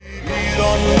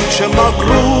چه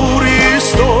مغروری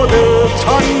ایستاده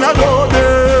تن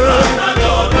نداده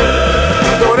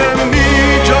داره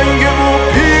می جنگه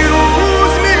و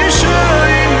پیروز میشه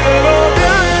این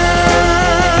اراده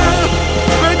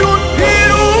بدون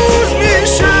پیروز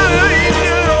میشه این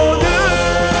اراده.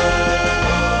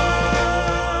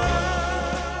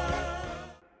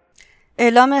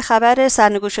 اعلام خبر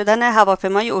سرنگون شدن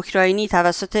هواپیمای اوکراینی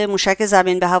توسط موشک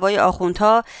زمین به هوای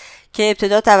آخوندها که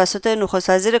ابتدا توسط نخست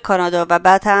وزیر کانادا و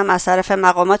بعد هم از طرف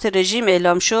مقامات رژیم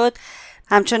اعلام شد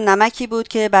همچون نمکی بود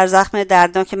که بر زخم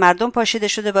دردناک مردم پاشیده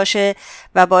شده باشه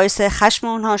و باعث خشم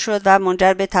اونها شد و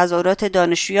منجر به تظاهرات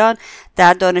دانشجویان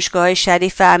در دانشگاه‌های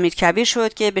شریف و امیرکبیر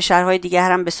شد که به شهرهای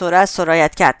دیگر هم به سرعت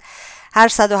سرایت کرد. هر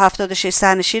 176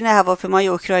 سرنشین هواپیمای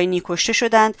اوکراینی کشته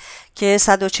شدند که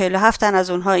 147 تن از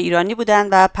اونها ایرانی بودند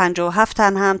و 57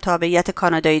 تن هم تابعیت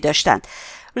کانادایی داشتند.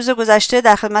 روز گذشته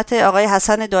در خدمت آقای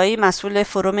حسن دایی مسئول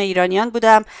فروم ایرانیان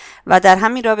بودم و در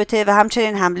همین رابطه و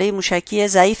همچنین حمله موشکی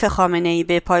ضعیف خامنه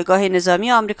به پایگاه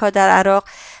نظامی آمریکا در عراق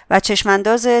و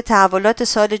چشمانداز تحولات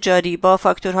سال جاری با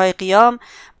فاکتورهای قیام،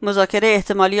 مذاکره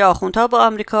احتمالی آخوندها با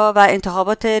آمریکا و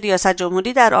انتخابات ریاست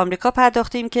جمهوری در آمریکا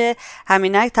پرداختیم که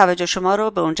همینک توجه شما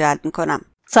رو به اون جلب میکنم.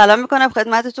 سلام میکنم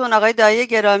خدمتتون آقای دایی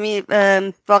گرامی.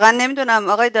 واقعا نمیدونم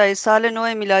آقای دایی سال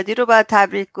نو میلادی رو باید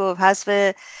تبریک گفت،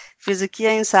 حذف فیزیکی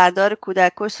این سردار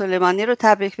کودککش سلیمانی رو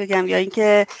تبریک بگم یا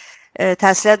اینکه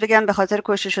تسلیت بگم به خاطر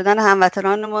کشته شدن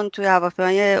هموطنانمون توی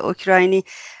هواپیمای اوکراینی.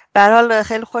 به هر حال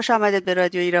خیلی خوش آمدید به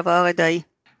رادیو ایراوا آقای دایی.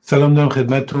 سلام دارم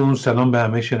خدمتتون، سلام به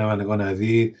همه شنوندگان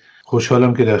عزیز،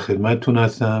 خوشحالم که در خدمتتون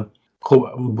هستم. خب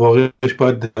واقعش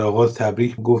باید در آغاز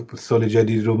تبریک گفت سال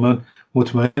جدید رو. من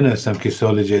مطمئن هستم که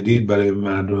سال جدید برای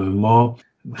مردم ما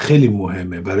خیلی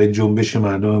مهمه، برای جنبش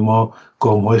مردم ما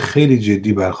گام‌های خیلی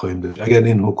جدی برخواهیم داشت. اگر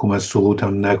این حکومت سقوط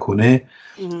هم نکنه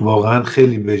واقعا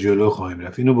خیلی به جلو خواهیم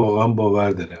رفت، اینو واقعا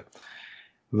باور دارم.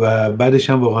 و بعدش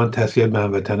هم واقعا تسلیت به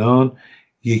هموطنان،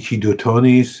 یکی دوتا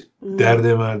نیست، درد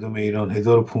مردم ایران.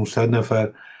 1500 نفر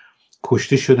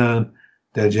کشته شدن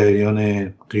در جریان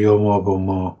قیام با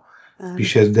ما،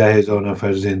 بیش از 10,000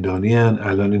 نفر زندانی هن.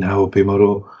 الان این هواپیما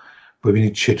رو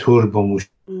ببینید چطور با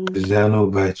زن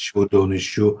و بچه و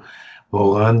دانشجو،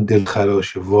 واقعا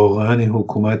دلخراشه. واقعا این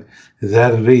حکومت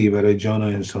ذره‌ای برای جان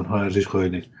انسان ها ارزش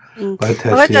قائل نیست.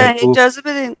 آقای اجازه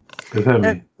بدین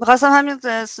بفرمایید. می‌خواستم همین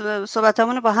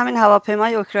صحبتامون رو با همین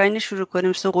هواپیمای اوکراینی شروع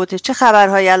کنیم. سقوطش چه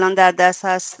خبرهایی الان در دست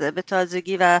هست به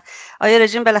تازگی و آیا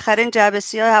رژیم بالاخره این جعبه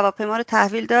سیاه هواپیما رو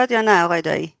تحویل داد یا نه آقای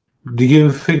دایی؟ دیگه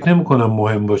فکر نمی‌کنم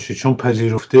مهم باشه، چون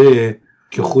پذیرفته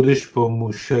که خودش با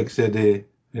موشک زده،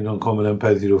 اینا کاملا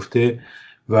پذیرفته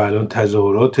و الان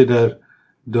تظاهرات در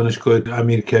دانشگاه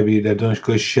امیرکبیر، در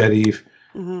دانشگاه شریف،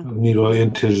 نیروهای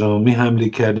انتظامی حمله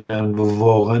کردن و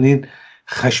واقعا این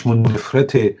خشم و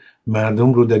نفرت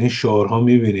مردم رو در این شعارها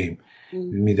میبینیم.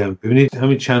 ببینید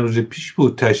همین چند روز پیش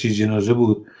بود تشییع جنازه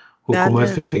بود،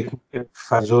 حکومت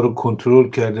فضا رو کنترل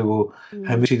کرده و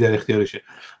همه چی در اختیارشه.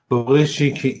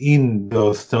 واقعیه که این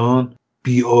داستان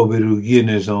بی‌آبرویی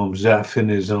نظام، ضعف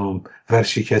نظام،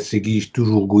 ورشکستگیش،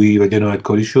 دروغگویی و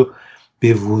جنایتکاریشو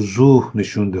به وضوح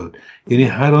نشون داد. یعنی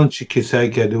هر آنچه که سعی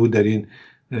کرده بود در این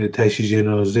تشییع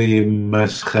جنازه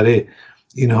مسخره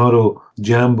اینها رو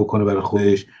جمع بکنه برای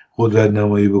خودش، قدرت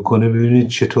نمایی بکنه، ببینید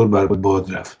چطور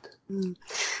برباد رفت.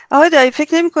 آقای دایی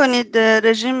فکر نمی کنید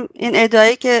رژیم این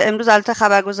ادعایی که امروز البته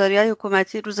خبرگزاری‌های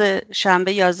حکومتی روز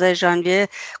شنبه 11 ژانویه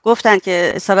گفتن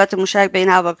که اصابت موشک به این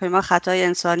هواپیما خطای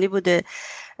انسانی بوده،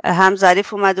 هم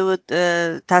ضعیف اومده بود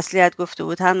تسلیت گفته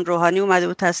بود، هم روحانی اومده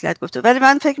بود تسلیت گفته بود، ولی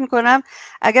من فکر میکنم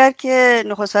اگر که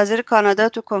نخست وزیر کانادا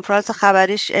تو کنفرانس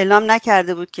خبریش اعلام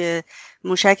نکرده بود که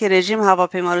موشک رژیم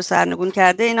هواپیما رو سرنگون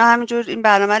کرده، اینا همینجور این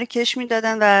برنامه رو کش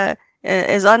میدادن و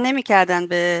اذعان نمی‌کردن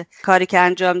به کاری که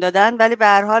انجام دادن. ولی به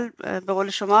هر حال به قول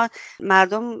شما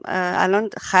مردم الان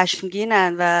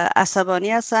خشمگینن و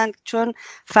عصبانی هستن، چون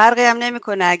فرقی هم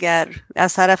نمی‌کنه اگر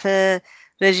از طرف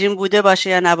رژیم بوده باشه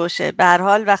یا نباشه. به هر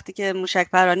حال وقتی که موشک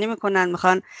پرانی میکنن،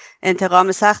 میخوان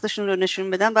انتقام سختشون رو نشون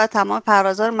بدن، باید تمام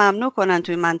پروازها رو ممنوع کنن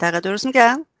توی منطقه. درست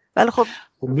میگم؟ ولی خب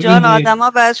جان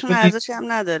آدم‌ها بعضشون ارزشی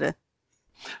هم نداره.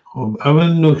 خب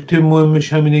اول نکته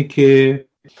مهمش همینه که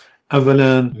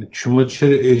اولا شما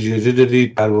چرا اجازه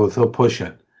دادید پروازها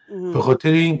پاشن؟ به خاطر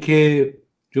اینکه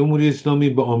جمهوری اسلامی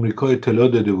به آمریکا اطلاع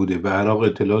داده بوده، به عراق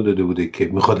اطلاع داده بوده که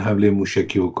میخواد حمله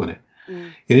موشکی بکنه.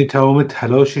 یعنی تمام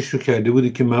تلاشش رو کرده بوده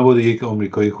که مبادا یک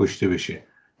آمریکایی کشته بشه،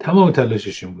 تمام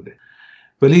تلاشش این بوده،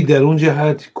 ولی در اون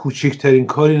جهت کوچکترین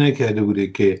کاری نکرده بوده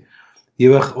که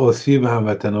یه وقت آسیب به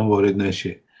هموطنان وارد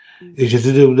نشه.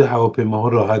 اجازه داده بوده هواپیماها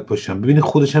راحت باشن. ببینید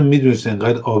خودش هم میدونست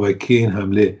انقدر آبکی این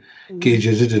حمله که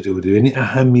اجازه داده بوده، یعنی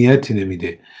اهمیتی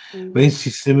نمیده. و این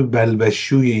سیستم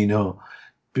بلبشوی اینا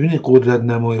ببینید قدرت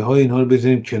نمایی های اینها رو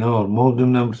بذاریم کنار. ما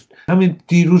نمیدونم همین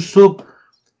دیروز صبح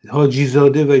حاجی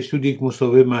زاده و اشتود یک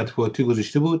مسابقه مطبوعاتی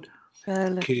گذاشته بود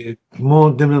بله. که ما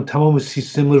نمیدونم تمام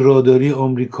سیستم راداری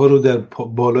آمریکا رو در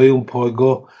بالای اون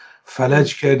پایگاه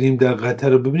فلج کردیم در قطر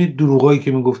رو. ببینید دروغایی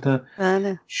که میگفتن.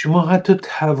 بله. شما حتی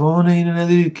توان اینو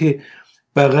ندارید که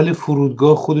بغل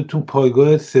فرودگاه خودتون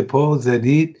پایگاه سپاه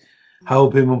زدید،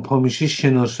 هواپیما پا میشه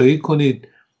شناسایی کنید.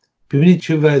 ببینید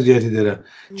چه وضعیتی دارن.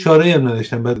 چاره‌ای هم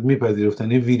نداشتن، بعد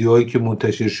میپذیرفتن. این ویدیوهایی که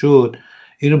منتشر شد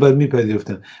اینو بعد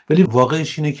میپذیرفتن. ولی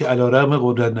واقعش اینه که علیرغم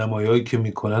قدرت نمایی‌هایی که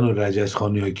میکنن و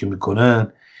رجزخوانی‌هایی که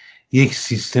میکنن، یک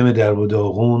سیستم در و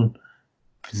داغون،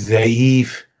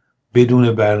 ضعیف،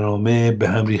 بدون برنامه به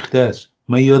هم ریخته است.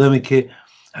 من یادمه که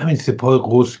همین سپاه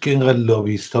قدس که اینقدر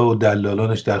لابیستا و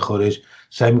دلالانش در خارج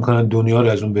سعی میکنن دنیا رو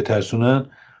از اون بترسونن،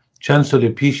 چند سال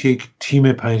پیش یک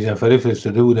تیم 5 نفره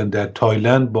فرستاده بودن در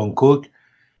تایلند، بانکوک،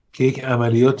 که یک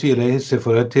عملیاتی علیه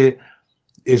سفارت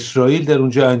اسرائیل در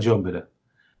اونجا انجام بدن.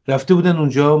 رفته بودن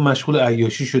اونجا مشغول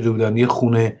عیاشی شده بودن، یه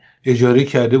خونه اجاره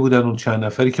کرده بودن اون چند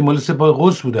نفری که مال سپاه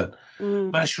قدس بودن،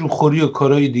 مشروب خوری و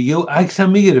کارهای دیگه، و عکس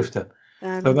هم میگرفتن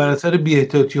و بر اثر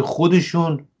بی‌احتیاطی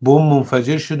خودشون بمب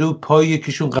منفجر شده و پای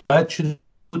یکیشون قطع شده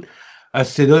بود. از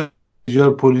صدای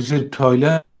پلیس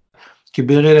تایلند که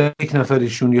به غیر از یک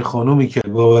نفرشون یه خانومی که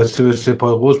وابسته به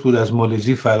سپاه قدس بود از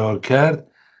مالزی فرار کرد،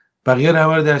 بقیه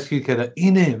همه رو دستگیر کردن.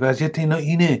 اینه وضعیت اینا،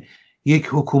 اینه یک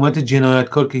حکومت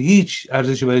جنایتکار که هیچ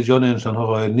ارزشی برای جان انسان‌ها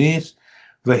قائل نیست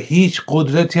و هیچ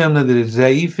قدرتی هم نداره،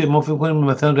 ضعیفه. ما فکر کنیم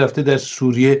مثلا رفته در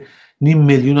سوریه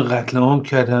 500,000 قتل عام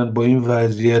کردن با این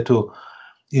وضعیت و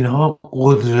اینها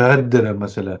قدرت دارن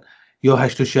مثلا، یا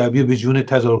 8 شعبی به جون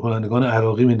تظاهر کنندگان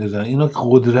عراقی میندازن. اینا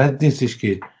قدرت نیستش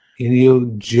که، این یه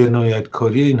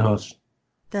جنایتکاری اینهاست.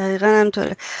 دقیقا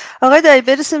همطوره. آقای دایی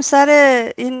برسیم سر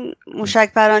این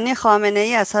موشکپرانی خامنه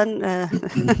ای اصلا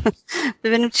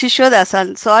ببینیم چی شد.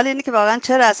 اصلا سوال اینه که واقعا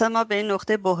چرا اصلا ما به این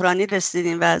نقطه بحرانی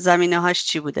رسیدیم و زمینه هاش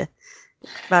چی بوده؟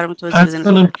 برام توضیح بدین.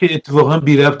 اصلا که اتفاقا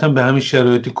بی ربطم به همین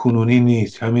شرایط کنونی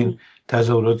نیست. همین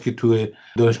تظاهرات که تو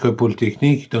دانشگاه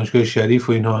پلی‌تکنیک، دانشگاه شریف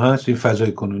و اینها هست، این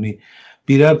فضای کنونی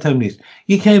بی ربطم نیست.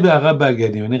 یک کمی به عقب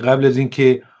برگردیم، یعنی قبل از این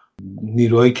که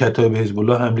نیروهای کتایب حزب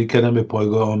الله حمله کردن به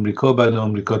پایگاه آمریکا، بعد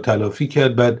آمریکا تلافی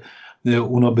کرد، بعد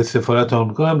اونا به سفارت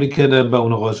آمریکا حمله کردن و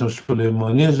اونا قاسم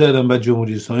سلیمانی زدن، بعد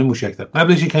جمهوری اسلامی موشک زد.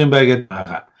 قبلش کمی برگردیم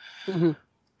عقب.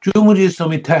 جمهوری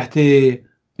اسلامی تحت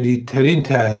لیترین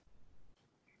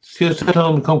سیاست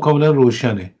آمریکا کاملا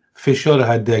روشنه، فشار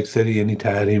حداکثری یعنی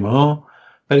تحریم ها،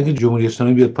 برای اینکه جمهوری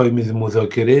اسلامی بیاد پای میز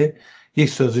مذاکره، یک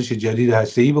سازش جدید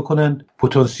هسته‌ای بکنن،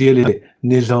 پتانسیل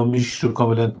نظامیش رو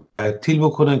کاملا تعطیل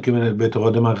بکنن که به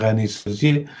اعتقاد من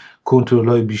غنی‌سازی،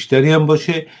 کنترل‌های بیشتری هم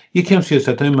باشه، یکم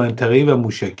سیاست‌های منطقه‌ای و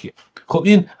موشکی. خب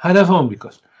این هدف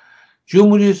آمریکاست.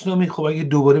 جمهوری اسلامی خب اگه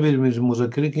دوباره بره میز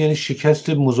مذاکره که یعنی شکست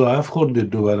مضاعف خورده،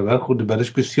 دو برابر خورده،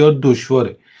 براش بسیار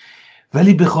دشواره.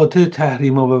 ولی به خاطر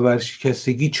تحریم‌ها و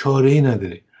ورشکستگی چاره‌ای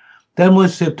نداره. در ماه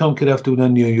سپتامبر که رفته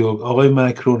بودن نیویورک، آقای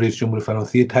مکرون رئیس جمهور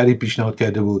فرانسه یه طرحی پیشنهاد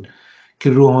کرده بود که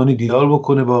روحانی دیدار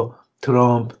بکنه با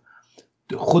ترامپ.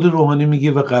 خود روحانی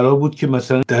میگه و قرار بود که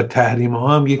مثلا در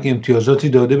تحریم‌ها هم یک امتیازاتی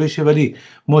داده بشه، ولی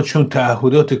ما چون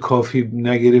تعهدات کافی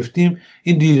نگرفتیم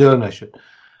این دیدار نشد.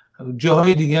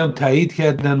 جاهای دیگه هم تایید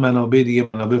کردن، منابع دیگه،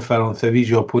 منابع فرانسوی،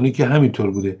 ژاپنی که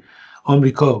همینطور بوده.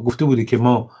 آمریکا گفته بوده که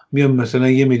ما میام مثلا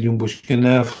 1,000,000 بشکه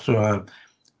نفت رو هم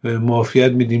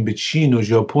معافیت میدیم به چین و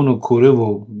ژاپن و کره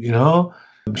و اینها،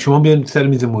 شما بیان سر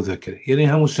میز مذاکره. یعنی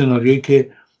همون سناریویی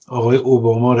که آقای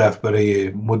اوباما رفت برای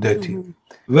مدتی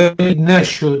و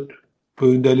نشد، به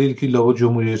این دلیل که لابد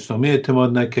جمهوری اسلامی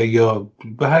اعتماد نکرد یا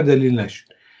به هر دلیل نشد.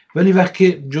 ولی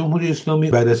وقتی جمهوری اسلامی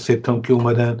بعد از سپتامبر که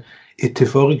اومدن،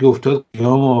 اتفاقی که افتاد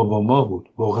قیام اوباما بود.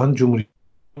 واقعا جمهوری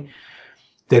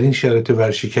در این شرایط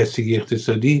ورشکستگی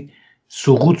اقتصادی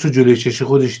سقوط رو جلوی چشم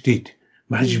خودش دید،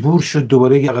 مجبور شد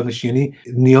دوباره عقبش، یعنی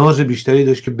نیاز بیشتری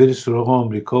داشت که بره سراغ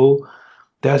آمریکا و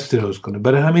دست دراز کنه.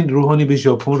 برای همین روحانی به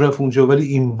ژاپن رفت اونجا. ولی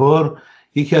این بار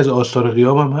یکی از آثار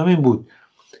قیام هم همین بود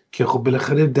که خب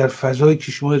بالاخره در فضایی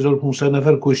که شما 1500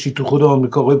 نفر کشتی تو خود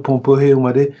آمریکا، آقای پومپئو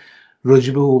اومده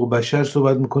راجع به حقوق بشر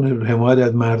صحبت میکنه، حمایت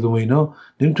از مردم و اینا،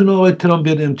 نمیتونه آقای ترامپ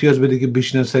بیاد امتیاز بده که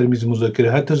بشینن سر میز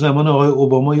مذاکره. حتی زمان آقای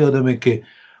اوباما یادمه که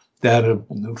در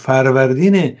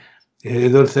فروردین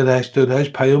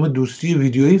 1388 پیام دوستی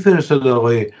ویدیویی فرستاد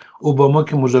آقای اوباما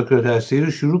که مذاکرات هسته‌ای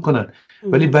رو شروع کنن.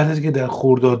 ولی بعد از که در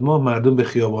خرداد ماه مردم به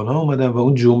خیابان‌ها اومدن و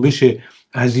اون جنبش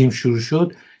عظیم شروع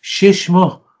شد، 6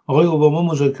 ماه آقای اوباما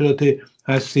مذاکرات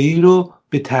هسته‌ای رو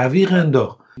به تعویق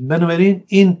انداخت. بنابراین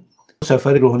این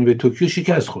سفر روحانی به توکیو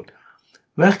شکست خورد.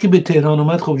 وقتی به تهران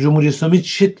اومد، خب جمهوری اسلامی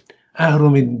چه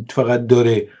اهرمی فقط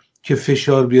داره که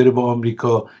فشار بیاره با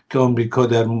آمریکا که آمریکا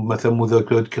در مثلا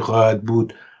مذاکرات که خواهد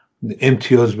بود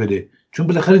امتیاز بده. چون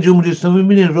بالاخره جمهوری اسلامی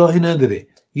میبینه راهی نداره،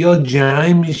 یا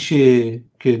جنگ میشه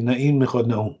که نه این میخواد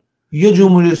نه اون، یا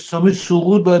جمهوری اسلامی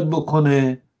سقوط باید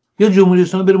بکنه، یا جمهوری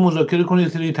اسلامی بره مذاکره کنه یه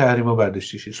سری تحریما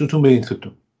برداشته شه، ستون به این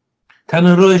ستون.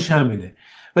 تنها راهش همینه.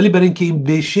 ولی برای اینکه این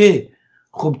بشه،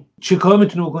 خب چه کار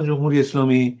میتونه بکنه جمهوری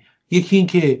اسلامی؟ یکی این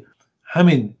که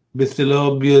همین به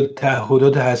اصطلاح بیاد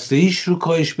تعهدات هسته‌ایش رو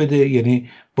کاهش بده، یعنی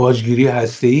باجگیری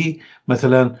هسته‌ای،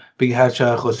 مثلا بگه هر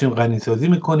چقدر خواستیم غنی‌سازی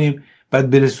میکنیم، بعد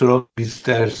بره سراغ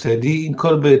 20%. این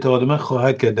کار به اعتقاد من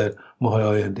خواهد کرد در ماهای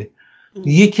آینده.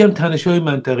 یکی هم تنش‌های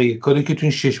منطقه‌ای، کاری که تو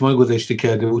این 6 ماه گذشته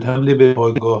کرده بود، حمله به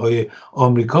پایگاه‌های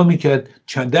آمریکا میکرد،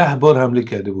 10 بار حمله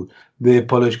کرده بود به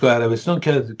پالایشگاه عربستان،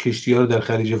 که کشتی‌ها رو در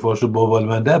خلیج فارس رو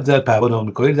بابالمندب زد، پهپاد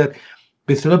آمریکایی زد،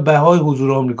 به اصطلاح بهای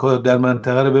حضور آمریکا در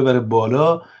منطقه رو ببره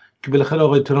بالا که بالاخره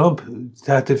آقای ترامپ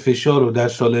تحت فشار و در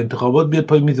سال انتخابات بیاد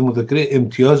پای میز مذاکره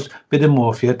امتیاز بده،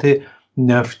 معافیت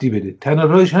نفتی بده. تنها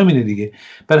راهش همینه دیگه.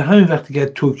 برای همین وقتی که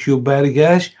توکیو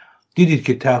برگشت دیدید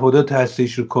که تعهدات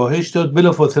هسته‌ایش رو کاهش داد،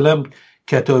 بلافاصله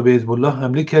کتایب حزب الله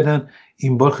حمله کردن،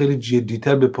 این بار خیلی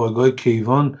جدی‌تر به پایگاه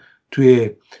کیوان توی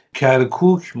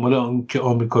کرکوک مال که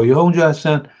آمریکایی‌ها اونجا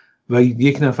هستن و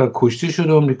 1 نفر کشته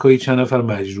شده آمریکایی، چند نفر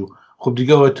مجروح. خب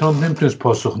دیگه آقای ترامپ نمیتونست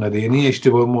پاسخ نده، یعنی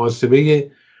اشتباه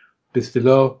محاسبه به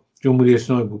اصطلاح جمهوری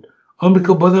اسلامی بود.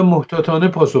 آمریکا بازم محتاطانه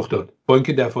پاسخ داد، با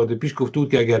اینکه دفعات پیش گفته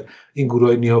بود که اگر این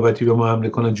گروهای نیابتی به ما حمله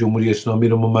کنن جمهوری اسلامی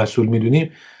رو ما مسئول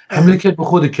میدونیم. حمله کرد به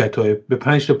خود کتایب، به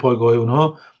 5 تا پایگاه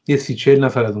اونها، یه 30-40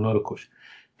 نفر از اونها رو کشت.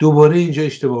 دوباره اینجا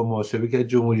اشتباه محاسبه کرد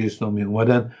جمهوری اسلامی،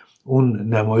 اومدن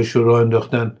اون نمایش رو راه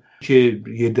انداختن که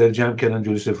یه در جمع کردن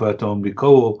جلوی سفارت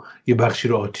آمریکا و یه بخشی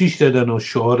رو آتیش دادن و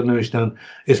شعار نوشتن،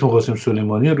 اسم قاسم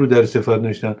سلیمانی رو در سفارت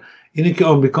نوشتن. اینه که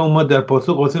آمریکا اومد در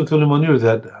پاسخ قاسم سلیمانی رو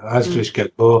زد، حذفش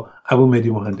کرد با ابو مهدی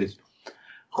مهندس.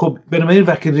 خب بنابراین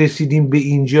وقتی رسیدیم به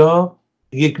اینجا،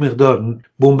 یک مقدار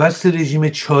بنبست رژیم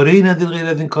چاره‌ای نداره غیر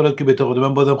از این کارا که به اعتقاد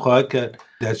من بازم خواهد کرد،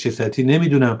 در چه سطحی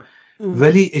نمیدونم،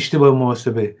 ولی اشتباه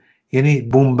محاسبه. یعنی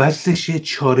بنبستش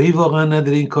چاره‌ای واقعا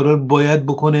نداره، این کارا رو باید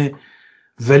بکنه،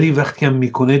 ولی وقتی هم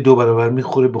میکنه 2 برابر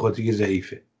میخوره به خاطر که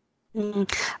ضعیفه.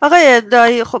 آقای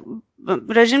دایی، خب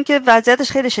رژیم که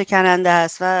وضعیتش خیلی شکننده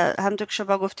است و همونطور که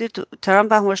شما گفتید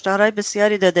ترامپ هم هشدارهای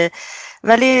بسیاری داده،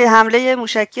 ولی حمله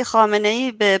موشکی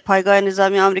خامنه‌ای به پایگاه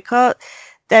نظامی آمریکا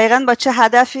دقیقاً با چه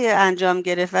هدفی انجام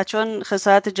گرفت و چون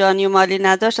خسارت جانی و مالی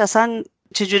نداشت، اصلا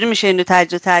چجوری میشه اینو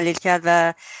تجزیه و تحلیل کرد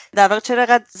و در واقع چرا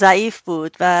قد ضعیف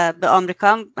بود و به آمریکا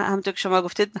هم همونطور که شما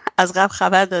گفتید از قبل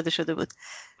خبر داده شده بود؟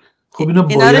 خب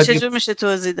اینا رو چجور میشه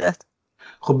توضیح داد؟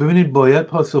 خب ببینید باید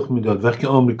پاسخ میداد. وقتی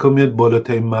آمریکا میاد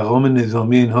بالاترین مقام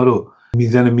نظامی اینها رو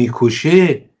میزنه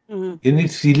میکشه، یعنی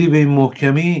سیلی به این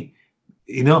محکمی،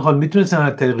 اینا حال میتونستن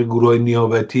از طریق گروهای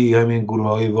نیابتی، همین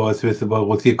گروهای واسه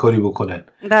استخباراتیه کاری بکنن.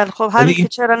 بله خب همین که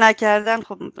چرا نکردن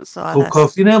خب سوال خب است.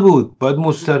 کافی نبود، باید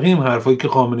مستقیم حرفایی که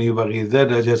خامنه و بقیه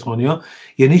زد، رجزخانی‌ها،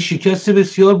 یعنی شکست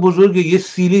بسیار بزرگه. یه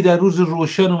سیلی در روز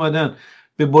روشن اومدن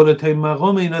به بالاترین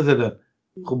مقام اینا زدن.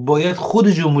 خب باید خود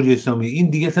جمهوری اسلامی، این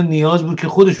دیگه اصلا نیاز بود که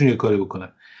خودشون یه کاری بکنن،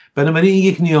 بنابراین این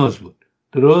یک نیاز بود.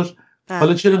 درست؟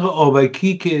 حالا چرا اینقدر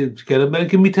آبکی که کردن؟ برای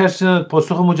اینکه میترسن از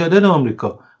پاسخ مجدد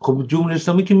آمریکا. خب جمهوری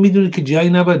اسلامی که میدونه که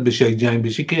جنگ نباید بشه، اگه جنگ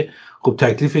بشه که خب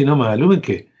تکلیف اینا معلومه،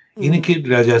 که اینه که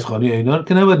رجزخانی اینا رو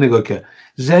که نباید نگاه کرد.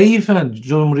 ضعیفن.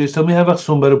 جمهوری اسلامی هر وقت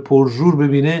سنبر پرزور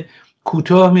ببینه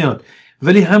کوتاه میاد.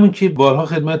 ولی همون که بارها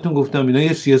خدمتتون گفتم، اینا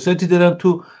یه سیاستی دارن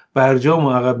تو برجام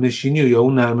و عقب نشینی و یا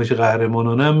اون نرمش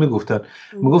قهرمانانه هم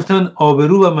میگفتن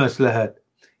آبرو و مصلحت.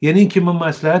 یعنی اینکه ما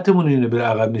مصلحتمون اینه بر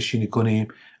عقب نشینی کنیم،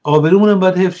 آبرومون هم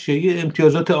باید حفظ شه. یه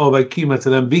امتیازات آبکی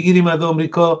مثلا بگیریم از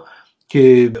آمریکا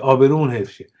که آبرومون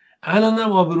حفظ شه. الان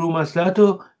هم آبرو و مصلحت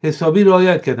رو حسابی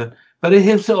رعایت کردن. برای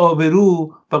حفظ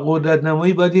آبرو و قدرت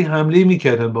نمایی باید این حمله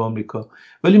میکردن به آمریکا،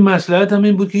 ولی مصلحت هم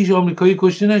این بود که هیچ آمریکایی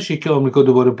کشته نشه که آمریکا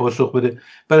دوباره پاسخ بده.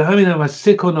 برای همین هم از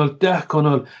 3 کانال 10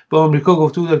 کانال به آمریکا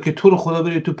گفته بودن که تو رو خدا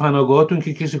برید تو پناهگاهاتون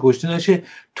که کسی کشته نشه.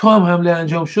 تو هم حمله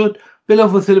انجام شد،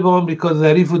 بلافاصله به آمریکا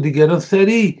ظریف و دیگران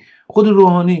سریع، خود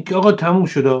روحانی که آقا تموم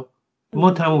شد،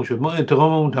 ما تموم شد، ما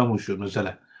انتقاممون تموم شد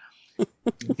مثلا.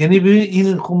 یعنی ببین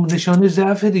این خب نشانه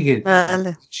ضعف دیگه.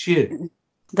 بله. چیه؟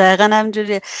 دقیقا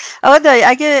همجوریه. آقا دایی،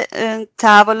 اگه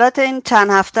تحولات این چند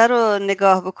هفته رو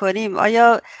نگاه بکنیم،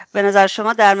 آیا به نظر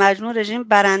شما در مجموع رژیم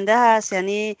برنده هست؟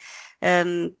 یعنی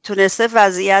تونسته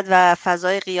وضعیت و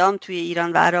فضای قیام توی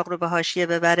ایران و عراق رو به حاشیه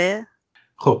ببره؟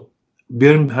 خب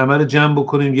بیاریم همه رو جمع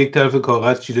بکنیم یک طرف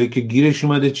کاغذ، چیزایی که گیرش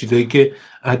اومده، چیزایی که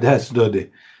از دست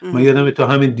داده. من یادمه تا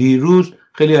همین دیروز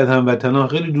خیلی از هموطنان،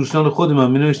 خیلی دوستان خود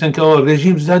من می‌نوشتن که آقا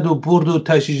رژیم زد و برد و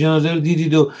تشییع جنازه رو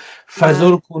دیدید و فضا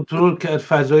رو کنترل کرد،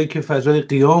 فضایی که فضای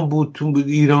قیام بود تو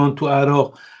ایران، تو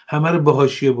عراق، همه رو به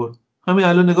حاشیه برد. همین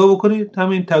الان نگاه بکنید،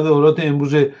 همین تظاهرات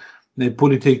امروز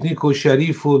پلی تکنیک و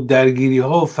شریف و درگیری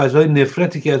ها و فضای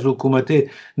نفرتی که از حکومت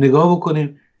نگاه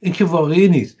بکنیم، این که واقعی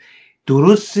نیست.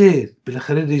 درسته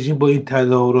بالاخره رژیم با این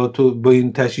تظاهرات و با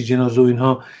این تشییع جنازه و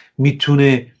اینها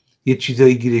میتونه یه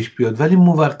چیزایی گیرش بیاد، ولی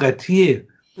موقتیه.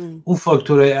 اون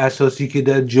فاکتورهای اساسی که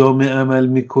در جامعه عمل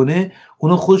میکنه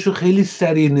اونا خودشو خیلی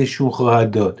سریع نشون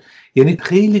خواهد داد. یعنی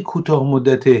خیلی کوتاه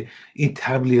مدت این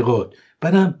تبلیغات،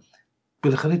 بعدم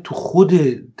بالاخره تو خود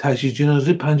تشییع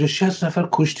جنازه 50-60 نفر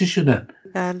کشته شدن.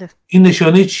 بله. این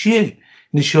نشانه چیه؟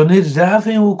 نشانه ضعف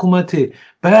این حکومته.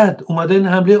 بعد اومدن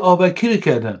حمله آبکی رو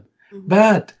کردن،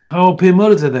 بعد هواپیما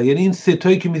رو زدن. یعنی این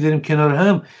ستایی که میذاریم کنار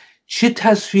هم، چه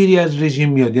تصویری از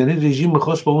رژیم میاد؟ یعنی رژیم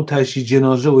میخواست با اون تشییع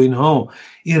جنازه و اینها،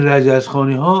 این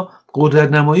رجزخانی ها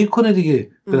قدرت نمایی کنه دیگه.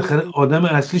 بالاخره آدم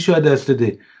اصلی شاید دست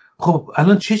داده. خب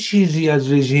الان چه چیزی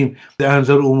از رژیم در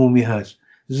انظار عمومی هست؟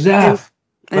 ضعف،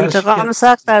 انتقام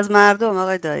سخت از مردم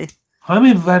آقای دایی،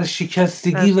 همین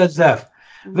ورشکستگی و ضعف.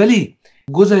 ولی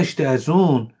گذشته از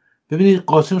اون ببینید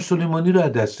قاسم سلیمانی رو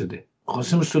از دست داده.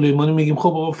 قاسم سلیمانی میگیم خب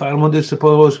آقا فرمانده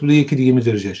سپاه قدس بوده، یکی دیگه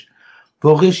میذاره جاش.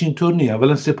 واقعش اینطور نیست.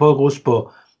 اولا سپاه قدس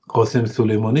با قاسم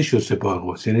سلیمانی شد سپاه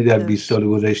قدس، یعنی در 20 سال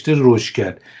گذشته رشد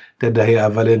کرد. در دهه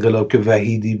اول انقلاب که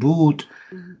وحیدی بود،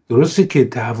 درسته که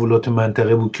تحولات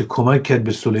منطقه بود که کمک کرد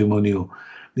به سلیمانی و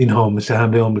اینها، مثل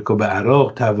حمله آمریکا به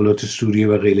عراق، تحولات سوریه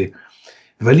و غیره،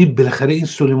 ولی بالاخره این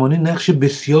سلیمانی نقش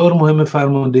بسیار مهم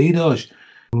فرماندهی داشت.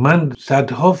 من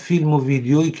صدها فیلم و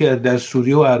ویدیویی که در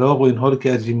سوریه و عراق و اینها رو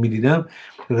که از این میدیدم،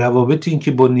 روابط این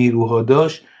که با نیروها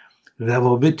داشت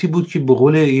روابطی بود که به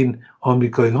قول این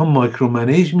آمریکایی ها مایکرو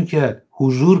منیج میکرد،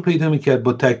 حضور پیدا میکرد،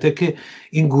 با تک تک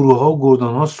این گروه ها و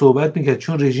گردان ها صحبت میکرد،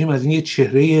 چون رژیم از این یه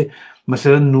چهره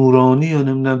مثلا نورانی یا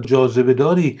نمیدونم جاذبه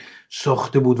داری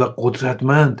ساخته بود و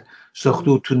قدرتمند ساخته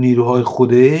بود تو نیروهای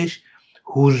خودش.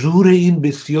 حضور این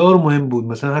بسیار مهم بود.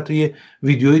 مثلا حتی یه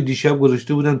ویدیوی دیشب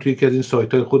گذاشته بودم توی یکی از این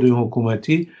سایت‌های خود این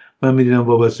حکومتی، من می‌دیدم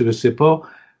وابسته به سپاه،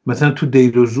 مثلا تو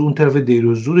دیروزو، اون طرف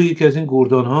دیروزو رو یکی از این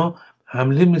گردان‌ها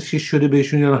حمله مثل شده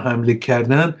بهشون، یا حمله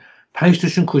کردن، 5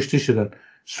 تاشون کشته شدن.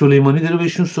 سلیمانی داره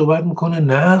بهشون صحبت میکنه،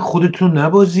 نه خودتون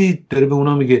نبازید، داره به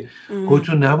اونا میگه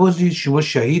خودتون نبازید، شما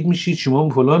شهید میشید، شما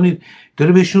فلانید،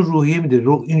 داره بهشون روحیه میده.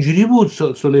 اینجوری بود.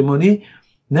 سلیمانی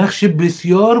نقش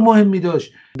بسیار مهمی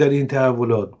داشت در این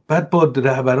تحولات. بعد با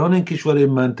رهبران این کشور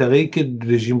منطقه‌ای که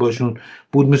رژیم باشون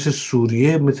بود، مثل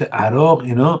سوریه، مثل عراق،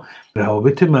 اینا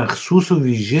روابط مخصوص و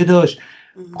ویژه داشت.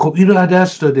 خب این رو از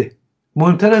دست داده.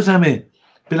 مهمتر از همه،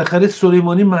 بالاخره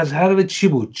سلیمانی مظهر چی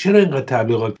بود؟ چرا اینقدر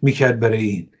تبلیغات میکرد برای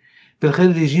این؟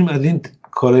 بالاخره رژیم از این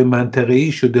کارهای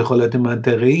منطقه‌ای و دخالت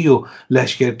منطقه‌ای و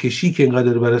لشکرکشی که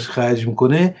اینقدر براش خرج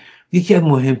میکنه، یکی از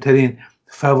مهمترین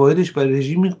فوایدش برای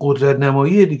رژیم این قدرت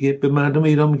نماییه دیگه. به مردم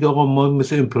ایران میگه آقا ما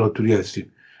مثل امپراتوری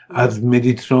هستیم، از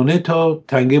مدیترانه تا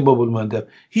تنگه باب‌المندب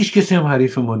هیچ کسی هم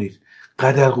حریف ما نیست.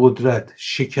 قدر قدرت،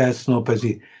 شکست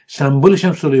ناپذیر، سمبلش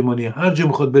هم سلیمانی، هر جا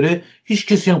میخواد بره هیچ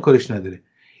کسی هم کارش نداره.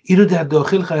 این رو در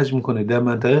داخل خرج میکنه، در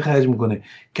منطقه خرج میکنه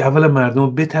که اولا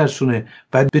مردم بترسونه،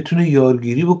 بعد بتونه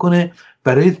یارگیری بکنه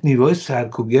برای نیروهای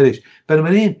سرکوبگرش.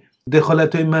 بنابراین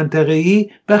دخالت‌های منطقه‌ای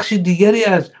بخش دیگری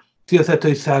از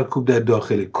سیاست‌های سرکوب در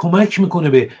داخل کمک میکنه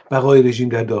به بقای رژیم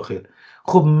در داخل.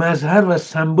 خب مظهر و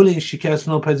سمبل این شکست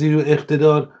ناپذیری و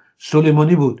اقتدار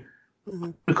سلیمانی بود.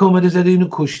 امریکا اومده زده اینو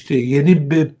کشته، یعنی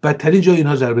به بدترین جای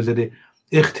اینها ضربه زده،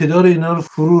 اقتدار اینا رو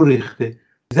فرو ریخته،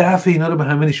 ضعف اینا رو به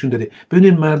همه نشون داده.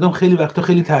 ببینید مردم خیلی وقتا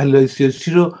خیلی تحلیل‌های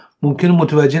سیاسی رو ممکنه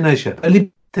متوجه نشن،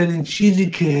 ولی ترین چیزی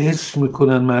که حس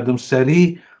میکنن مردم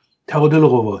سریع تعادل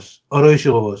قواست، آرایش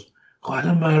قواست. خب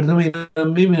الان مردم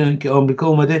ایران میبینن که آمریکا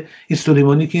اومده این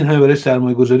سلیمانی که این همه برای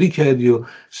سرمایه گذاری کردی و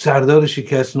سردار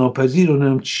شکست ناپذیر و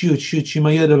نمیدونم چی.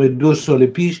 من یادم 2 سال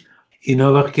پیش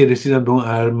اینا وقت که رسیدن به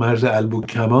اون مرز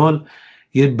البوکمال،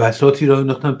 یه بساطی را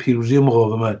انداختن پیروزی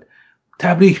مقاومت.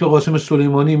 تبریک به قاسم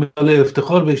سلیمانی، مال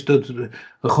افتخار بهش داد.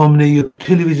 خامنه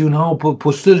تلویزیون ها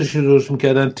پوسترش رو درست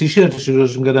میکردن، تیشرتش رو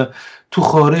درست میکردن، تو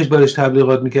خارج برش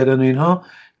تبلیغات میکردن و اینها،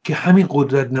 که همین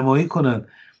قدرت نمایی کنن،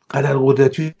 قدر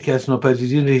قدرتی که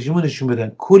اسناپذیری رژیم رو نشون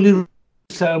بدن. کلی رو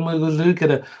سرمایه گذاری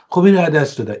کردن. خب این رو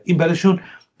دست دادن. این براشون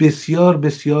بسیار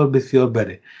بسیار بسیار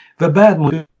بده. و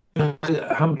بعد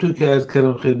همونطور که از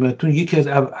کلام خدمتتون، یکی از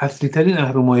اصلی ترین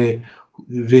اهرم‌های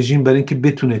رژیم برای اینکه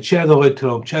بتونه چه از آقای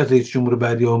ترامپ چه از رئیس جمهور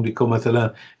بعدی آمریکا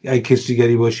مثلا اگه کسی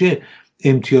دیگری باشه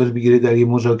امتیاز بگیره در یه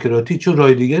مذاکراتی، چون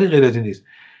راه دیگری غیر از این نیست.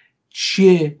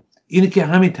 چیه؟ اینه که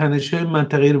همین تنش‌های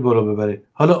منطقه‌ای رو بالا ببره.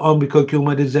 حالا آمریکا که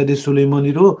اومده زده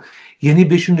سلیمانی رو، یعنی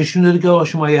بهشون نشون داده که آقا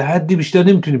شما یه حدی بیشتر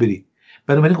نمیتونی بری.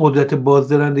 بنابراین قدرت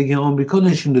بازدارندگی آمریکا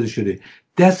نشون داده شده.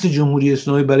 دست جمهوری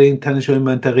اسلامی برای این تنش‌های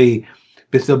منطقه‌ای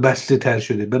بسیار بسته تر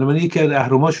شده. بنابراین یکی از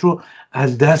اهرماش رو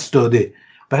از دست داده.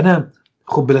 بعدم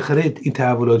خب بالاخره این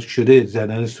تحولات شده،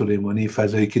 زدن سلیمانی،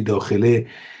 فضایی که داخله،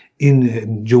 این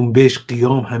جنبش،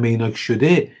 قیام، همه اینا که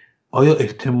شده، آیا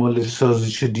احتمال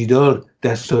سازش دیدار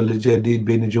در سال جدید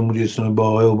بین جمهوری اسلامی با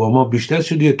آقای اوباما بیشتر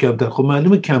شده یا کمتر؟ خب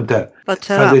معلومه کمتر.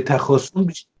 فضای تخاصم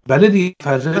بله دیگه،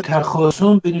 فضای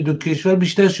تخاصم بین دو کشور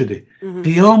بیشتر شده.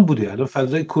 قیام بوده. الان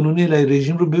فضای کنونی علیه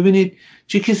رژیم رو ببینید،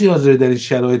 چه کسی حاضره در این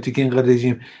شرایطی که اینقدر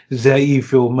رژیم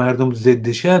ضعیفه و مردم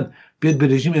ضدشن بیاد به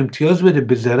رژیم امتیاز بده؟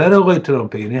 به ضرر آقای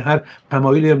ترامپ. یعنی هر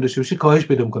تمایلی هم داشته باشه کاهش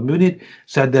پیدا میکنه. ببینید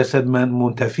 100% من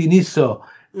منتفی نیست،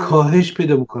 کاهش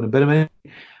پیدا میکنه. برای من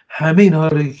همه اینها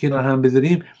رو که کنار هم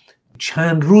بذاریم،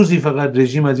 چند روزی فقط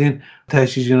رژیم از این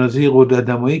تشییع جنازه قدرت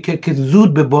نمایی که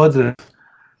زود به باد رفت.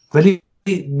 ولی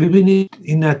ببینید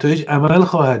این نتایج عمل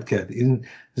خواهد کرد. این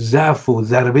ضعف و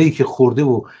ضربه‌ای که خورده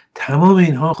و تمام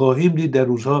اینها خواهیم دید در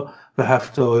روزها و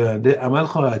هفته آینده عمل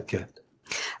خواهد کرد.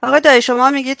 آقای دایی،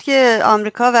 شما میگید که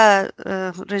آمریکا و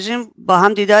رژیم با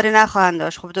هم دیداری نخواهند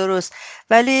داشت. خب درست،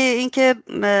 ولی اینکه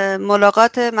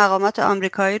ملاقات مقامات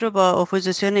آمریکایی رو با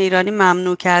اپوزیسیون ایرانی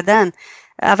ممنوع کردن،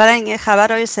 اولا این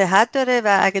خبر آیا صحت داره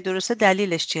و اگه درسته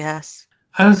دلیلش چی هست؟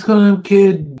 عرض کنم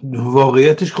که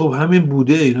واقعیتش خب همین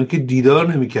بوده. اینا که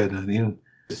دیدار نمی‌کردن. این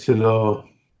اصطلاح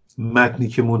متنی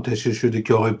که منتشر شده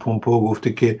که آقای پومپو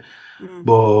گفته که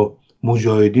با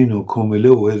مجاهدین و حمله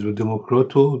و حزب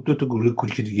دموکرات و دو تا گروه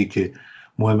کوچیک دیگه که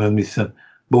مهم هم نیستن،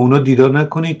 با اونا دیدار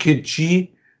نکنید که چی؟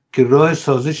 که راه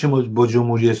سازش با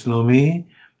جمهوری اسلامی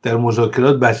در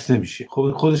مذاکرات بسته میشه.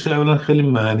 خب خودش اولا خیلی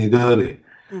معنی داره.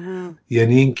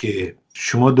 یعنی این که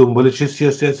شما دنبال چه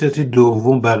سیاسی،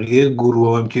 دوم بقیه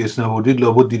گروه هم که اسم آوردید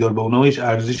لابد دیدار با اونا هیچ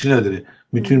ارزشی نداره.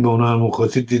 میتونید با اونا هم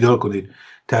مخاطب دیدار کنید،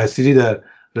 تأثیری در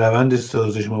روند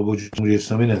سازش ما با جمهوری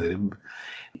اسلامی نداره.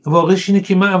 واقعش اینه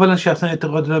که من اولا شخصا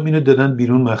اعتقاد دارم اینو دادن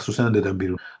بیرون، مخصوصا دادن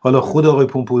بیرون. حالا خود آقای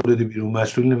پومپو داده بیرون،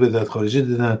 مسئولین وزارت خارجه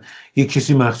دادن، یک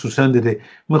کسی مخصوصا داده.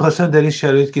 می‌خواستن در این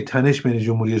شرایط که تنش بین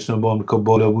جمهوری اسلامی با آمریکا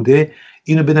بالا بوده،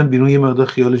 اینو بدن بیرون، یه مقدار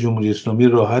خیال جمهوری اسلامی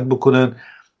راحت بکنن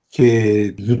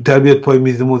که زودتر بیاد پای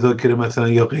میز مذاکره مثلا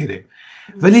یا غیره.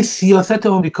 ولی سیاست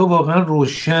آمریکا واقعا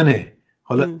روشنه.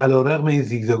 حالا علیرغم این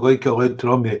زیگزاگایی که آقای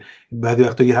ترامپ بعضی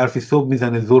وقتا یه حرفی صبح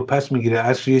میزنه، ظهر پس میگیره،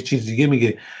 عصر یه چیز دیگه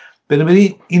میگه،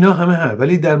 بنابراین اینا همه هست.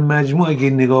 ولی در مجموع اگه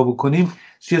نگاه بکنیم،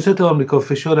 سیاست آمریکا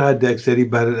فشار حداکثری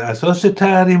بر اساس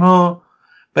تحریم‌ها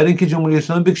برای اینکه جمهوری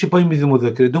اسلامی بکشه پای میز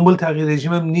مذاکره. دنبال تغییر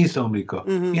رژیم هم نیست آمریکا.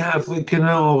 این حرفی که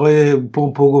نه آقای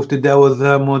پومپو گفته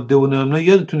 12 ماده و نه،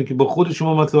 یادتونه که با خود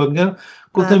شما مصاحبه می‌کردم،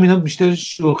 گفتم اینا بیشتر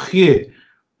شوخیه.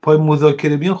 پای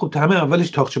مذاکره بیان خب همه اولش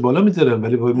تاقچه بالا میذارن،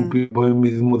 ولی پای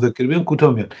میز مذاکره بیان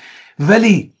کوتاه میان.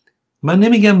 ولی من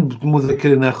نمیگم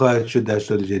مذاکره نخواهد شد در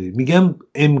سال جدید، میگم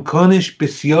امکانش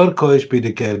بسیار کاهش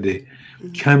پیدا کرده،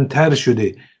 کمتر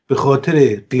شده به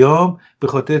خاطر قیام، به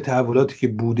خاطر تحولاتی که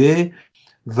بوده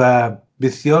و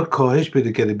بسیار کاهش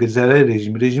پیدا کرده به ضرر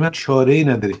رژیم. رژیم چاره‌ای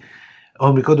نداره.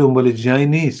 آمریکا دنبال جنگ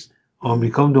نیست،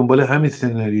 آمریکا هم دنبال همین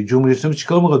سناریو. جمهوری اسلامی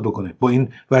چیکار میخواد بکنه با این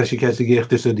ورشکستگی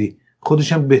اقتصادی؟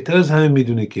 خودش هم بهتر از همه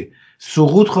میدونه که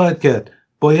سقوط خواهد کرد،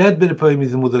 باید بره پای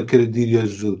میز مذاکره دیر یا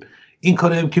زود. این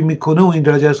کارا هم که میکنه و این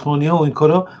رجزخانی‌ها و این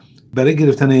کارا برای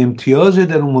گرفتن امتیاز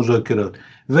در اون مذاکرات،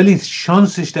 ولی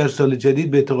شانسش در سال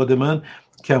جدید به اعتقاد من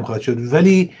کم خواهد شد.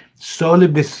 ولی سال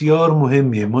بسیار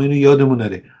مهمیه، ما اینو یادمون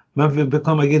نره. من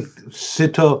بکنم اگه 3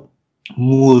 تا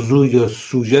موضوع یا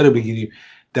سوژه رو بگیریم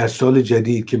در سال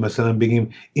جدید که مثلا بگیم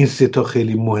این 3 تا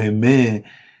خیلی مهمه،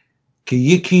 که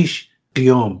یکیش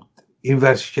قیام، این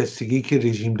ورشکستگی که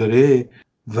رژیم داره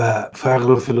و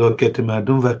فقر و فلاکت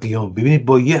مردم و قیام. ببینید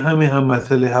با یه هم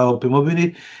مسئله هواپیما،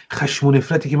 ببینید خشم و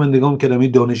نفرتی که من نگاه می‌کردم،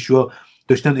 این دانشجوها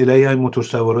داشتن علیه همین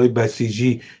موتورسوارای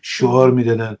بسیجی شعار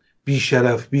میدادن، بی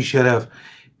شرف.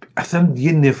 اصلا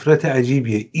یه نفرت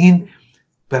عجیبیه. این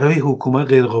برای حکومت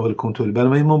غیر قابل کنترل.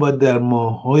 برای ما باید در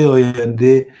ماه‌های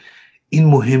آینده این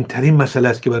مهمترین مسئله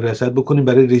است که باید رصد بکنیم،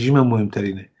 برای رژیم هم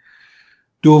مهمترینه.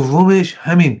 دومش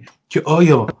همین که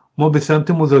آیا ما به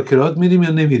سمت مذاکرات میریم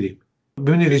یا نمیریم.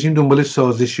 ببینید رژیم دنبال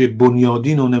سازش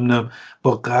بنیادین و نمیدونم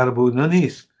با غرب و اینا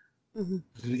نیست.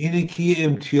 اینه که یه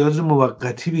امتیاز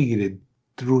موقتی بگیره،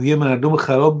 روحیه مردم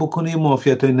خراب بکنه، یه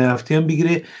معافیت‌های نفتی هم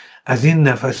بگیره، از این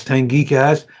نفس تنگی که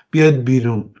هست بیاد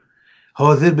بیرون.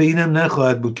 حاضر به اینم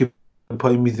نخواهد بود که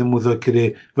پای میز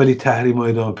مذاکره ولی تحریم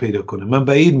ادامه پیدا کنه. من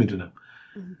بعید میدونم.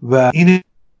 و این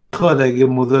خواهد اگه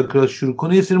مذاکرات شروع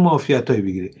کنه یه سری معافیت‌های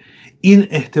بگیره. این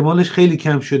احتمالش خیلی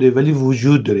کم شده ولی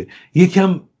وجود داره.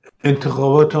 یکم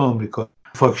انتخابات آمریکا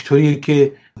فاکتوریه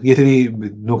که یه سری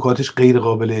نکاتش غیر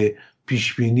قابل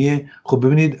پیش بینیه. خب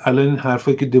ببینید الان این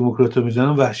حرفایی که دموکرات‌ها میزنن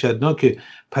وحشتناکه.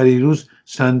 پریروز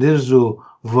سندرز و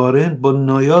وارن با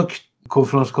نایاک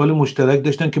کنفرانس کال مشترک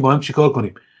داشتن که با هم چیکار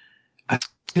کنیم.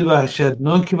 اصلا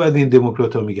وحشتناکی بعد این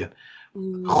دموکرات‌ها میگن.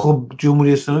 خب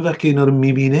جمهوری اسلامی وقتی اینا رو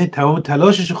میبینه تمام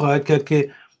تلاشش خواهد کرد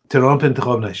که ترامپ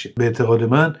انتخاب نشه. به اعتقاد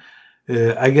من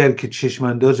اگر که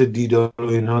چشمانداز دیدار و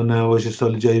اینها نباشه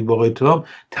سال جدید با آقای ترامپ،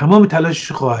 تمام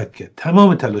تلاشش خواهد کرد،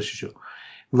 تمام تلاششو.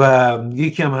 و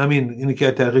یکی هم همین اینه که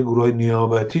از طریق گروهای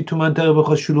نیابتی تو منطقه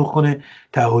بخواد شلوغ کنه،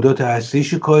 تعهدات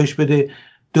هسته‌ایشو کاهش بده.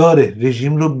 داره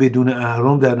رژیم رو بدون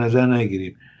اهرام در نظر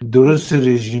نگیریم. درست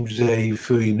رژیم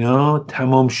ضعیف و اینا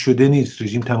تمام شده نیست،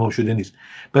 رژیم تمام شده نیست.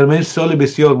 برای من سال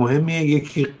بسیار مهمیه.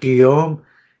 یکی قیام،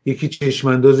 یکی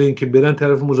چشمانداز این که برن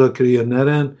طرف مذاکره یا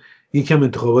نرن، یکم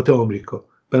انتخابات آمریکا.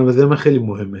 برای نظر من خیلی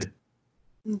مهمه.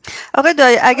 آقای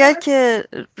دایی، اگر که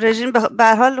رژیم به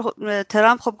هر حال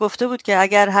ترامپ خب گفته بود که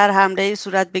اگر هر حمله‌ای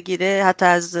صورت بگیره حتی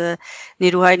از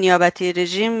نیروهای نیابتی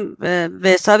رژیم به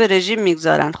حساب رژیم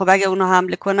میگذارن. خب اگه اونها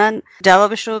حمله کنن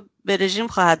جوابش رو به رژیم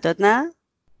خواهد داد، نه؟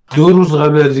 2 روز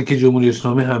قبل از اینکه جمهوری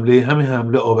اسلامی همین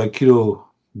حمله آبکی رو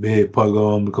به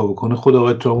پایگاه آمریکا بکنه، خود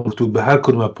آقای ترامپ گفت به هر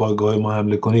کدوم از پایگاه ما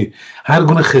حمله کنید، هر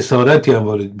گونه خسارتی هم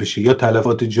وارد بشه یا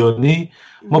تلفات جانی،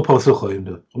 ما پاسخ خواهیم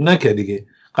داد. خب نکرد دیگه.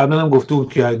 قبلا هم گفته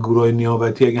بود که گروه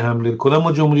نیابتی اگه حمله کنن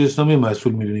ما جمهوری اسلامی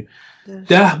مسئول میدونیم.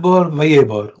 10 بار و یه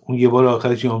بار، اون یه بار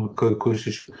آخرش آمریکا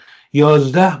کشتش،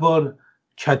 11 بار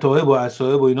کتایب و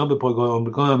عصایب و اینا به پایگاه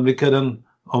آمریکا حمله کردن،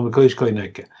 آمریکا هیچ کاری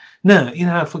نکرد. نه این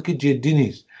حرفا که جدی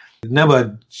نیست، نباید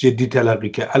جدی تلقی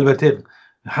کرد. البته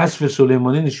حذف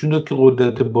سلیمانی نشون داد که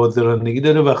قدرت بازرگانی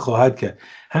داره و خواهد کرد.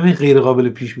 همین غیر قابل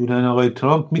پیش بودن آقای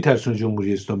ترامپ میترسونه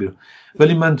جمهوری اسلامی رو.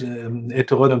 ولی من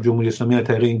اعتقادم جمهوری اسلامی از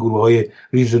طریق این گروه‌های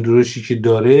ریز و درشتی که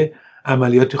داره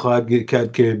عملیاتی خواهد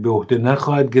کرد که به عهده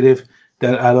نخواهد گرفت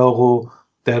در عراق و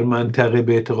در منطقه.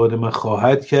 به اعتقاد من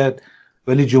خواهد کرد.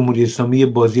 ولی جمهوری اسلامی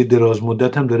بازی دراز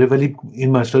مدت هم داره، ولی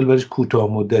این مسائل برایش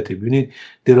کوتاه مدته. ببینید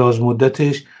دراز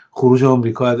مدتش خروج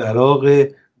آمریکا از عراق،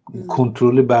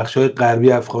 کنترل بخش‌های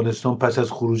غربی افغانستان پس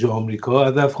از خروج آمریکا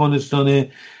از افغانستان،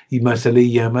 این مسئله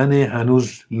یمن،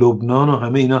 هنوز لبنان و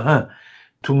همه اینا ها.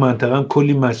 تو منطقه هم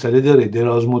کلی مسئله داره.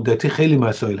 دراز مدتی خیلی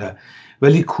مسائل هست،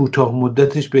 ولی کوتاه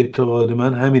مدتش به اعتقاد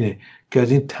من همینه که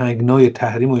از این تنگنای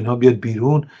تحریم و اینها بیاد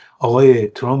بیرون، آقای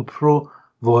ترامپ رو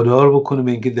وادار بکنه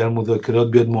به اینکه در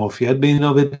مذاکرات بیاد معافیت به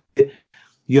اینا بده،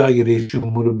 یا اگه رئیس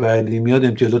جمهور بعدی میاد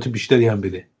امتیازات بیشتری هم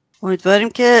بده. امیدواریم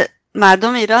که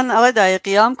مردم ایران آقای دایی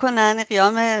قیام کنن،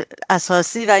 قیام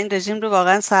اساسی و این رژیم رو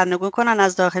واقعا سرنگون کنن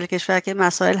از داخل کشور که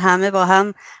مسائل همه با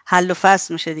هم حل و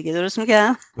فصل میشه دیگه. درست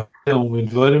میگم؟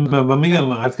 امیدواریم. و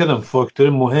میگم عرض کردم فاکتور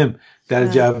مهم در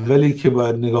جدولی که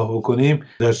باید نگاه بکنیم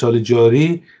در سال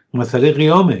جاری مسئله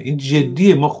قیامه. این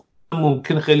جدیه. ما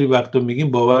ممکن خیلی وقتا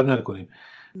میگیم باور نکنیم.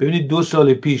 ببینید 2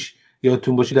 سال پیش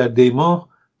یادتون باشه در دی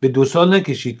ماه به 2 سال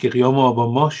نکشید که قیام آبان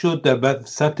ماه شد در بعد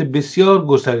سطح بسیار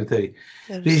گسترده‌تری.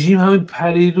 رژیم همین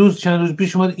پریروز چند روز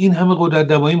پیش اومد این همه قدرت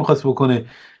دمایی می‌خواست بکنه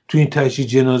تو این تشییع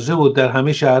جنازه و در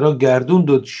همه شهرها گردون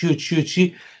داد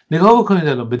چی. نگاه بکنید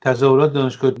الان به تظاهرات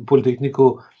دانشگاه پلی‌تکنیک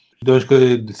و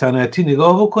دانشگاه صنعتی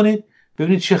نگاه بکنید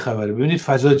ببینید چه خبره، ببینید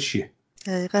فضا چیه.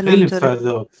 خیلی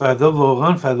فضا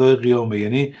واقعا فضای قیامه.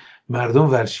 یعنی مردم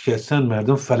ورشکستن،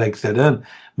 مردم فلک زدن،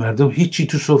 مردم هیچی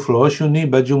تو سفره‌هاشون نیست.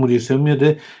 بعد جمهوری اسلامی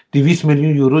میاده 200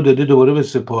 میلیون یورو داده دوباره به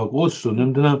سپاه قدس و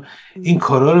نمیدونم این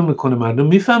کارا رو میکنه. مردم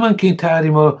میفهمن که این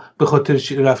تحریما به خاطر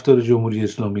رفتار جمهوری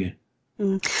اسلامیه.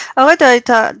 آقای دایی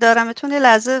دارمتون یه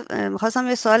لحظه میخواستم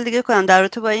یه سوال دیگه کنم در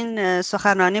رابطه با این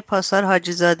سخنرانی پاسدار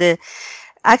حاجی زاده.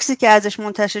 عکسی که ازش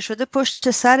منتشر شده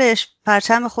پشت سرش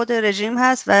پرچم خود رژیم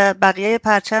هست و بقیه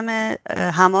پرچم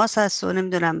حماس هست و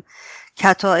نمیدونم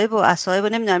کتایب و عصایب و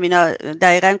نمیدونم اینا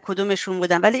دقیقاً کدومشون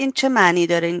بودن. ولی این چه معنی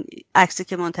داره این عکسی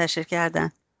که منتشر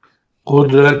کردن؟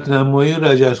 قدرت نمایی و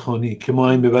رجزخوانی که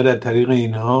ما این به بعد از طریق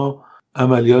اینها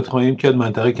عملیات خواهیم کرد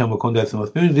منطقه کماکان دست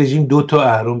ماست. ببینید رژیم 2 تا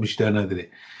اهرم بیشتر نداره.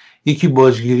 یکی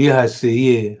باجگیری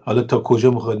هسته‌ایه، حالا تا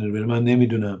کجا میخواد بره من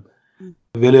نمیدونم.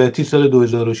 ولایتی سال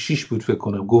 2006 بود فکر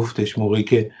کنم گفتش، موقعی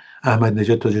که احمد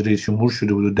نژاد تاج رئیس جمهور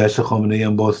شده بود و دست خامنه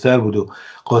هم بازتر بود و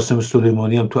قاسم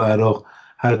سلیمانی هم تو عراق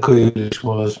هر کاری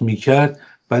دلش میکرد.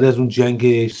 بعد از اون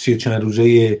جنگ 30 چند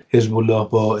روزه حزب الله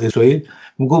با اسرائیل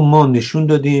میگم ما نشون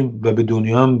دادیم و به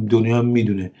دنیا هم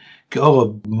میدونه که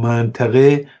آقا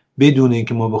منطقه بدون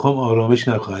اینکه ما بخوام آرامش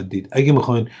نخواهد دید. اگه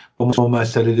میخواین با ما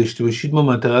مسئله داشته باشید ما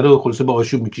منطقه رو خلاصه به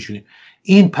آشوب میکشونیم.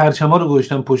 این پرچما رو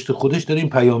گذاشتن پشت خودش داره این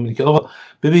پیام میده که آقا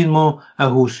ببین ما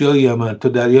حوثیای یمن تا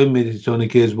دریای مدیترانه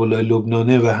که حزب الله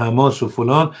لبنانه و حماس و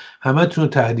فلان همتون رو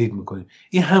تهدید میکنیم.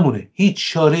 این همونه. هیچ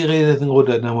چاره غیر از این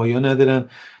قدرت نمایی‌ها ندارن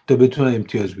تا بتونن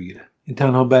امتیاز بگیرن. این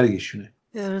تنها برگشونه.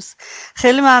 درست.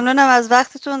 خیلی ممنونم از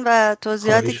وقتتون و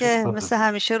توضیحاتی که مثل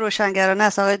همیشه روشنگرانه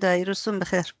است. آقای دایی روزتون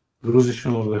بخیر. روز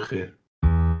شما بخیر.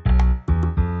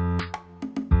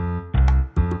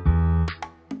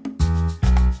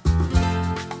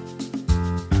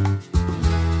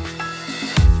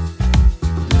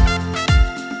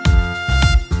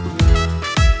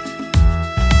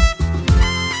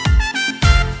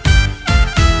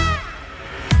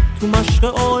 تو مشق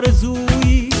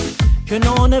آرزویی که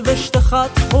نانوشته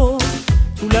خط خود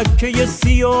تو لکه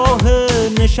سیاه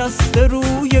نشسته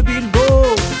روی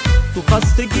بیلبورد، تو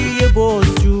خستگی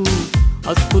بازجو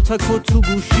از کتک و تو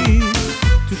گوشی،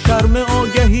 تو شرم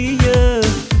آگهی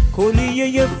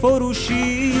کلیه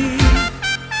فروشی،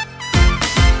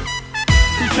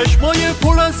 تو چشمای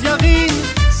پر از یقین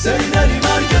سینری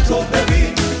مرگ تو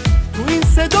ببین، تو این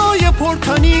صدای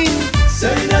پرتنین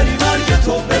سینری مرگ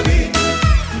تو ببین،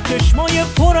 تو چشمای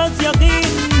پر از یقین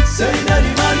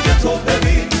سینری مرگ تو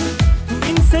ببین، تو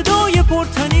این صدای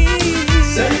پرتنین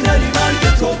سینری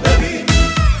مرگ تو ببین،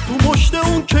 تو مشت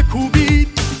اون که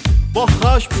کوبید با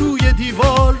خشم توی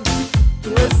دیوار، تو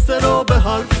استراب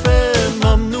حرف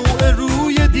ممنوع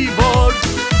روی دیوار،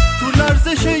 تو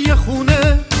لرزش یه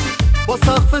خونه با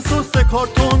سقف سست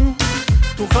کارتون،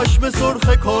 تو خشم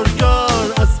سرخ کارگر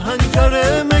از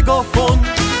حنجره مگافون،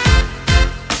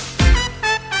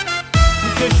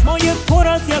 تو چشمای پر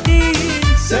از یقین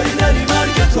سینری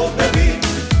مرگ تو ببین،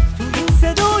 تو این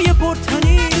صدای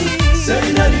پرتنین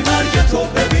سینری مرگ تو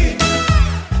ببین،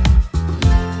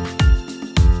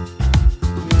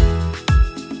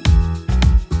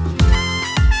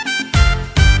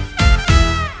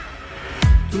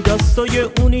 تو دستای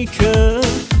اونی که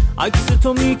عکس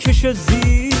تو میکشه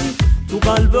زیر، تو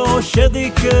قلب عاشقی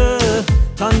که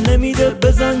تن نمیده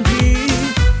بزنجی،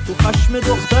 تو خشم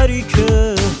دختری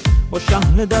که با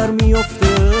شحنه در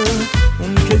میفته،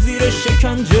 اون که زیر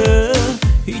شکنجه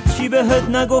هیچی بهت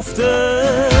نگفته،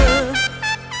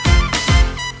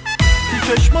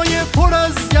 تو چشمای پر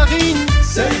از یقین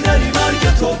سینری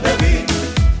مرگ تو ببین،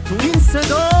 تو این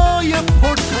صدای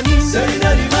پرتنین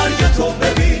سینری مرگ تو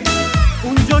ببین،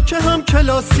 اونجا که هم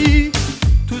کلاسی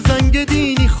تو زنگ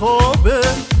دینی خوابه،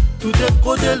 تو دق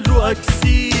و دل رو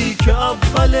عکسی که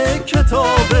اول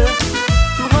کتابه،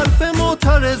 تو حرف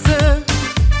معترضه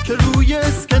که روی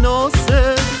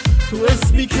اسکناسه، تو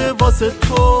اسمی که واسه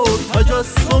تو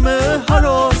تجسم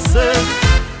هراسه،